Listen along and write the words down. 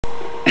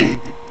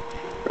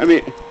I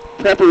mean,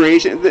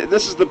 preparation,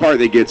 this is the part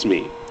that gets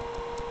me.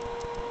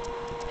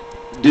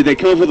 Did they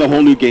come up with a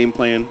whole new game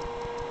plan?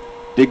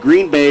 Did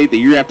Green Bay, the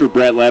year after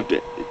Brett left,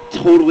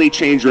 totally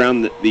change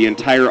around the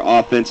entire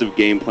offensive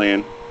game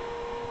plan?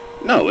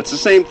 No, it's the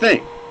same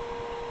thing.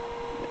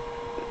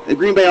 The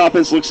Green Bay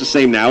offense looks the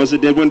same now as it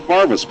did when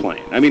Favre was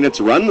playing. I mean, it's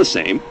run the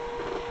same.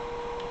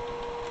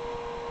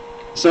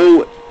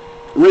 So,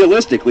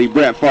 realistically,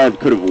 Brett Favre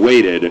could have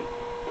waited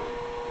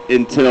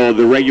until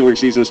the regular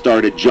season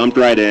started, jumped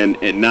right in,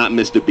 and not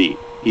missed a beat.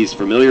 He's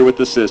familiar with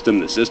the system.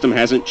 The system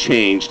hasn't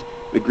changed.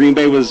 The Green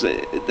Bay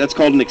that's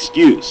called an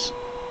excuse.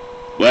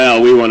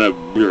 Well,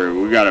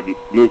 we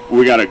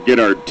gotta get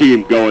our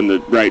team going the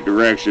right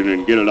direction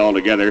and get it all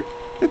together.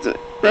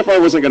 Brett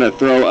Favre wasn't going to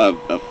throw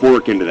a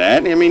fork into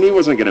that. I mean, he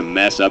wasn't going to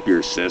mess up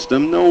your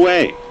system. No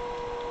way.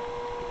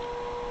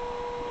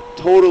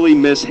 Totally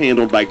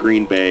mishandled by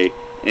Green Bay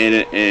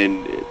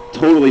and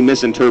totally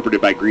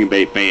misinterpreted by Green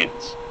Bay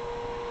fans.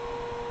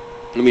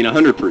 I mean,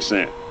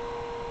 100%.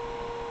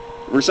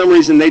 For some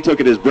reason, they took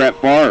it as Brett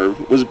Favre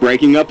was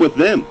breaking up with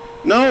them.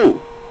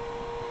 No.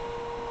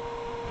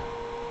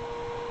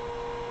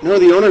 No,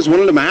 the owners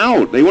wanted him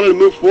out. They wanted to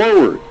move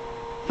forward.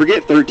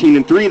 Forget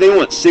 13-3. They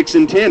want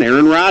 6-10.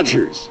 Aaron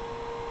Rodgers.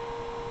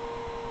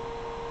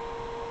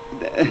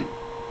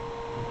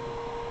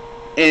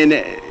 And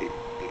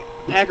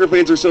Packer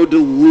fans are so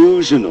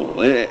delusional.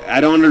 I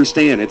don't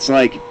understand. It's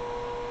like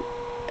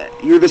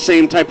you're the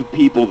same type of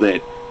people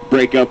that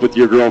break up with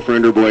your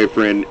girlfriend or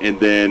boyfriend, and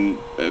then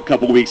a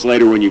couple weeks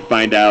later when you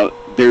find out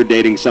they're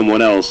dating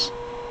someone else,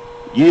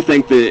 you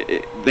think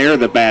that they're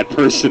the bad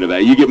person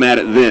about it. You get mad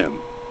at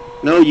them.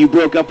 No, you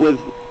broke up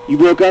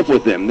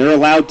with them. They're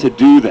allowed to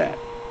do that.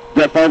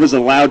 Brett Favre is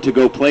allowed to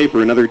go play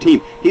for another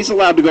team. He's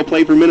allowed to go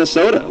play for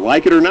Minnesota.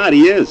 Like it or not,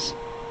 he is.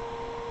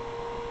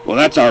 Well,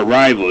 that's our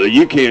rival.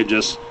 You can't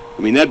just...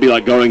 I mean, that'd be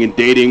like going and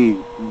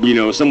dating,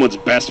 someone's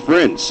best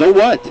friend. So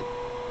what?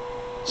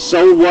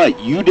 So what?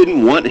 You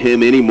didn't want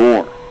him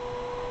anymore.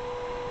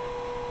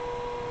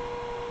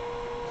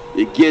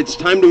 It's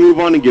time to move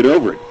on and get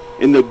over it.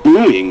 And the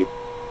booing,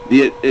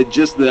 the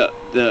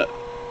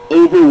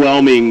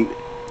overwhelming...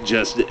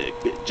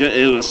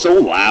 it was so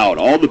loud.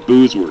 All the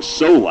boos were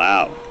so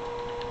loud.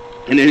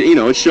 And,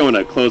 it's showing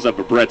a close-up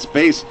of Brett's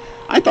face.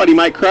 I thought he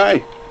might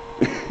cry.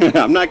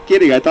 I'm not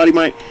kidding. I thought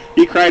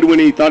he cried when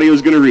he thought he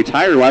was going to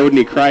retire. Why wouldn't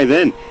he cry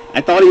then?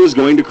 I thought he was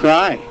going to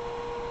cry.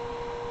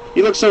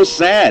 He looked so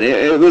sad.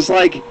 It was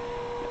like,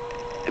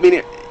 I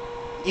mean,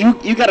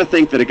 you got to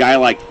think that a guy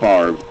like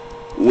Favre,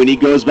 when he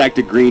goes back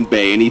to Green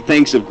Bay and he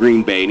thinks of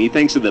Green Bay and he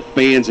thinks of the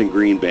fans in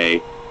Green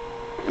Bay,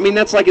 I mean,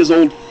 that's like his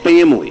old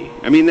family.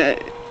 I mean,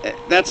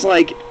 that's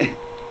like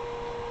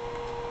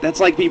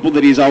people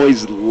that he's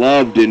always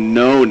loved and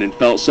known and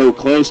felt so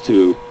close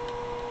to,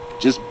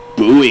 just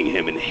booing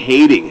him and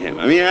hating him.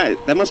 I mean,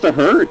 that must have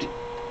hurt.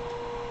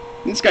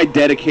 This guy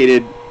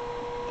dedicated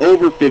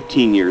over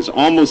 15 years,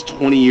 almost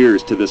 20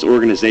 years to this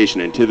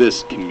organization and to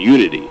this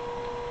community.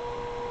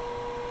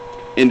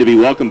 And to be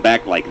welcomed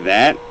back like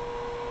that,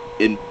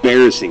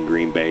 embarrassing,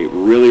 Green Bay.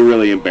 Really,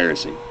 really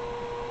embarrassing.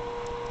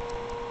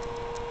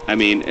 I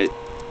mean,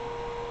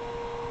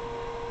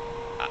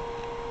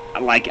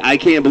 I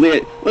can't believe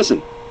it.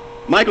 Listen,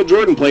 Michael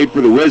Jordan played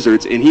for the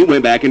Wizards, and he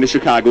went back into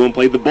Chicago and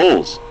played the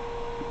Bulls.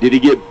 Did he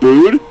get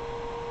booed?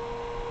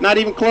 Not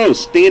even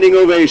close. Standing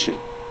ovation.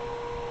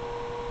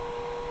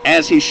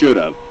 As he should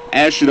have.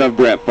 As should have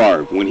Brett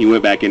Favre when he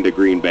went back into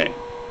Green Bay.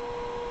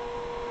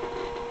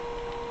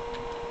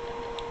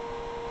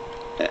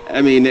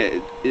 I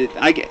mean,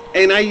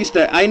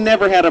 I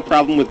never had a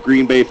problem with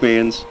Green Bay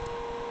fans.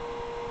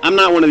 I'm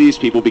not one of these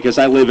people because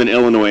I live in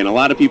Illinois, and a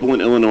lot of people in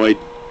Illinois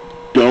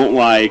don't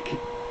like,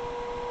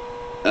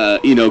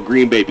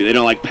 Green Bay. They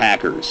don't like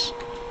Packers.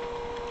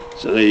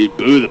 So they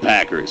boo the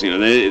Packers.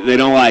 They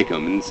don't like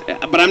them.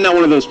 But I'm not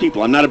one of those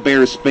people. I'm not a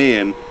Bears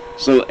fan,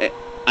 so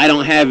I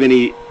don't have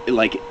any,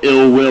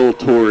 ill will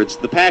towards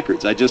the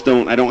Packers. I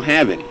don't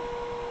have any.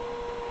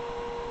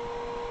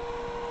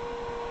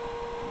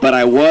 But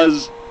I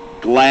was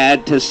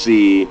glad to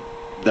see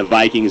the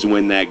Vikings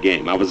win that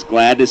game. I was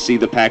glad to see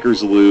the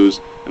Packers lose,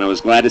 and I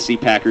was glad to see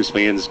Packers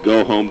fans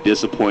go home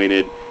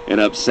disappointed and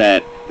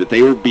upset that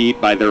they were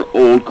beat by their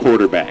old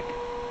quarterback.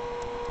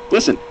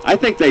 Listen, I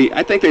think they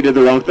did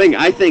the wrong thing.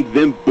 I think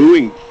them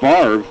booing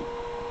Favre,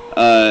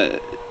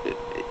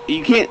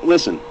 you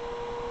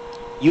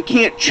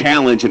can't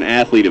challenge an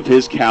athlete of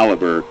his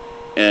caliber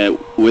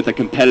with a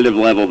competitive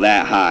level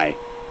that high.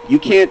 You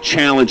can't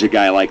challenge a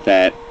guy like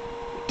that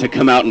to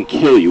come out and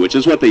kill you, which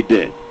is what they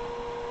did.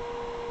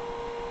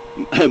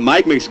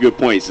 Mike makes a good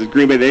point. He says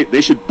Green Bay,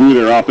 they should boo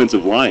their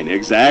offensive line.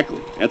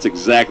 Exactly. That's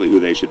exactly who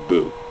they should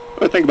boo.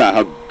 But think about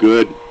how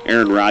good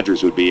Aaron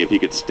Rodgers would be if he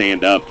could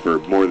stand up for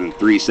more than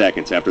 3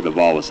 seconds after the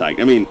ball was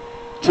hiked. I mean,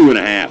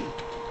 2.5.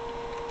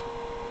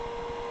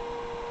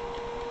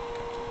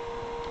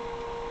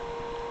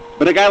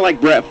 But a guy like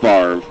Brett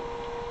Favre,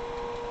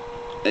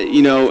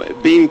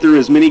 being through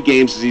as many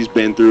games as he's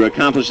been through,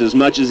 accomplished as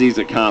much as he's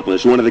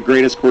accomplished, one of the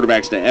greatest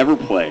quarterbacks to ever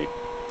play.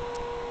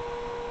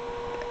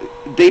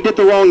 they did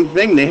the wrong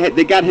thing.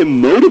 They got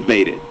him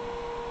motivated.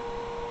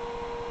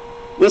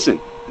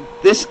 Listen,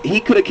 he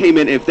could have came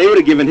in, if they would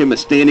have given him a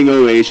standing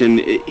ovation,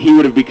 he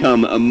would have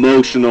become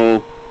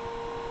emotional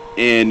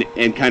and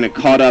kind of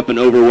caught up and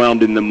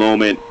overwhelmed in the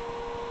moment.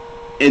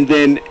 And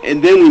then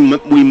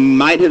we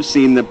might have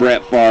seen the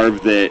Brett Favre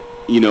that,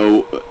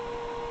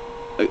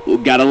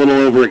 got a little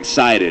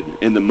overexcited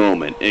in the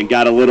moment and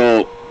got a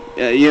little,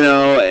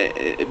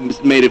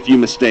 made a few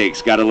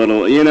mistakes, got a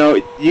little,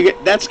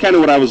 that's kind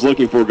of what I was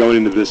looking for going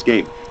into this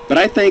game. But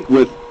I think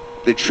with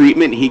the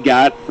treatment he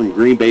got from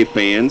Green Bay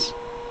fans,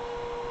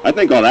 I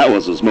think all that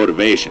was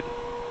motivation.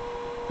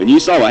 And you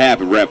saw what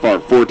happened, Brett Favre,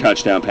 4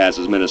 touchdown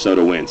passes,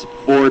 Minnesota wins.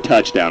 4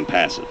 touchdown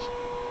passes.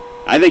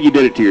 I think you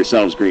did it to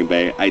yourselves, Green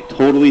Bay. I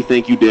totally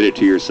think you did it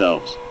to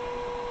yourselves.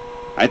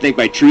 I think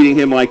by treating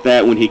him like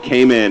that when he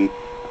came in,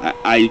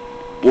 I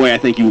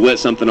think you lit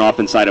something off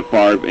inside of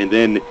Favre, and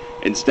then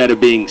instead of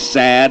being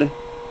sad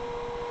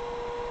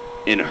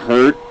and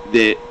hurt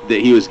that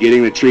he was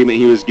getting the treatment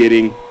he was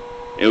getting,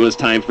 it was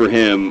time for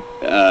him,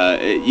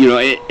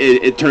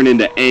 it turned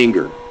into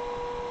anger.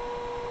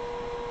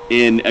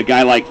 And a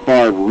guy like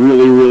Favre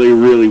really, really,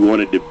 really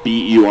wanted to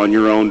beat you on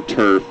your own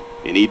turf,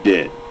 and he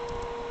did.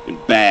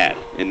 And bad.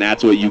 And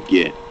that's what you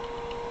get.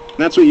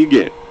 That's what you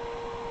get.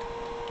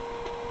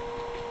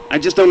 I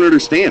just don't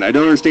understand. I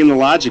don't understand the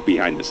logic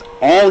behind this.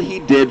 All he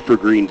did for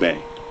Green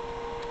Bay,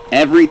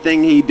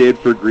 everything he did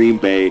for Green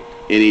Bay, and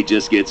he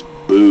just gets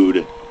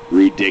booed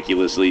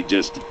ridiculously,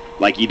 just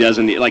like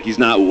he's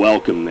not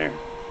welcome there.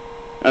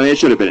 I mean, it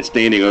should have been a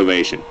standing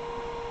ovation.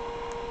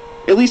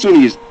 At least when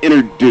he's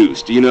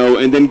introduced,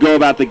 and then go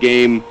about the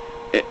game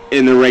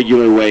in the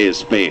regular way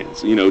as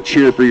fans.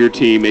 Cheer for your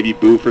team, maybe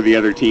boo for the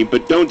other team,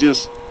 but don't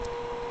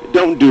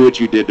do what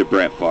you did to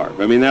Brett Favre.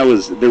 I mean, there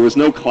was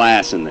no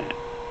class in that.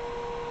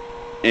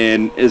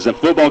 And as a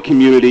football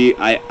community,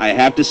 I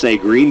have to say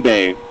Green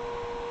Bay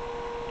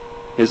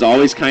has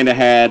always kind of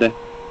had,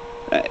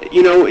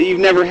 you've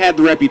never had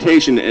the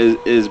reputation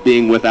as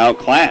being without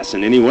class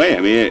in any way.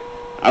 I mean,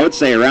 I would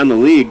say around the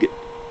league,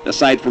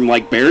 aside from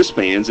like Bears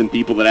fans and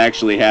people that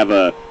actually have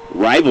a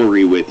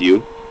rivalry with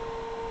you,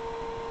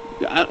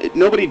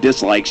 nobody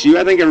dislikes you.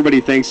 I think everybody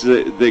thinks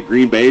that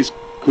Green Bay's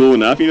cool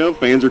enough,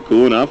 fans are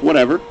cool enough,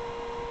 whatever.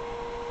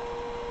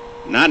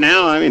 Not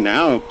now. I mean,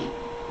 now,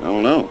 I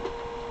don't know.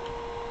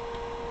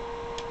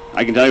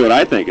 I can tell you what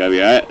I think. I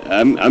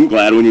mean, I'm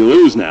glad when you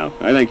lose now.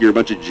 I think you're a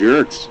bunch of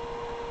jerks.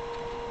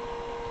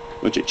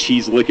 A bunch of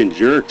cheese-licking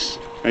jerks.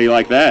 How do you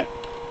like that?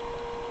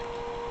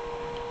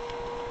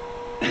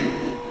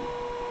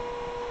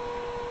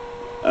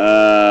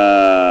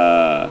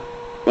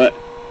 But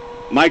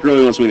Mike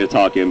really wants me to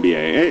talk NBA.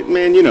 Hey,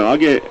 man,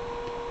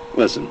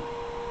 listen.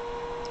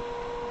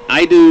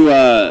 I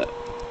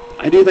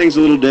do things a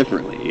little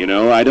differently,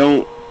 I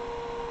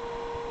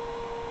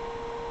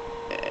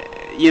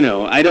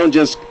don't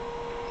just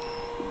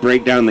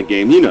break down the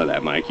game. You know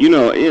that, Mike.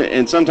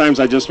 And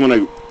sometimes I just want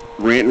to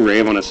rant and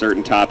rave on a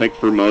certain topic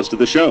for most of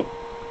the show.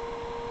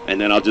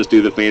 And then I'll just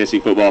do the fantasy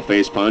football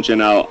face punch,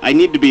 and I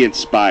need to be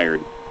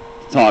inspired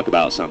to talk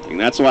about something.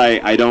 That's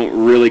why I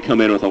don't really come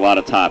in with a lot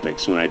of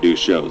topics when I do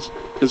shows,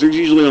 because there's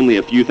usually only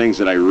a few things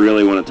that I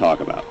really want to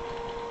talk about.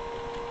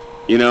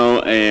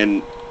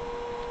 And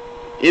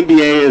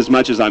NBA, as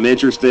much as I'm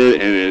interested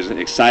and as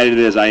excited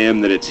as I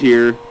am that it's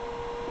here,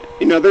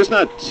 there's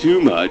not too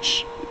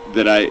much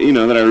that I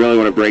really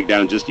want to break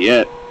down just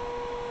yet.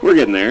 We're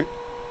getting there.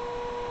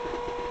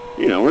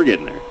 We're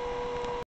getting there.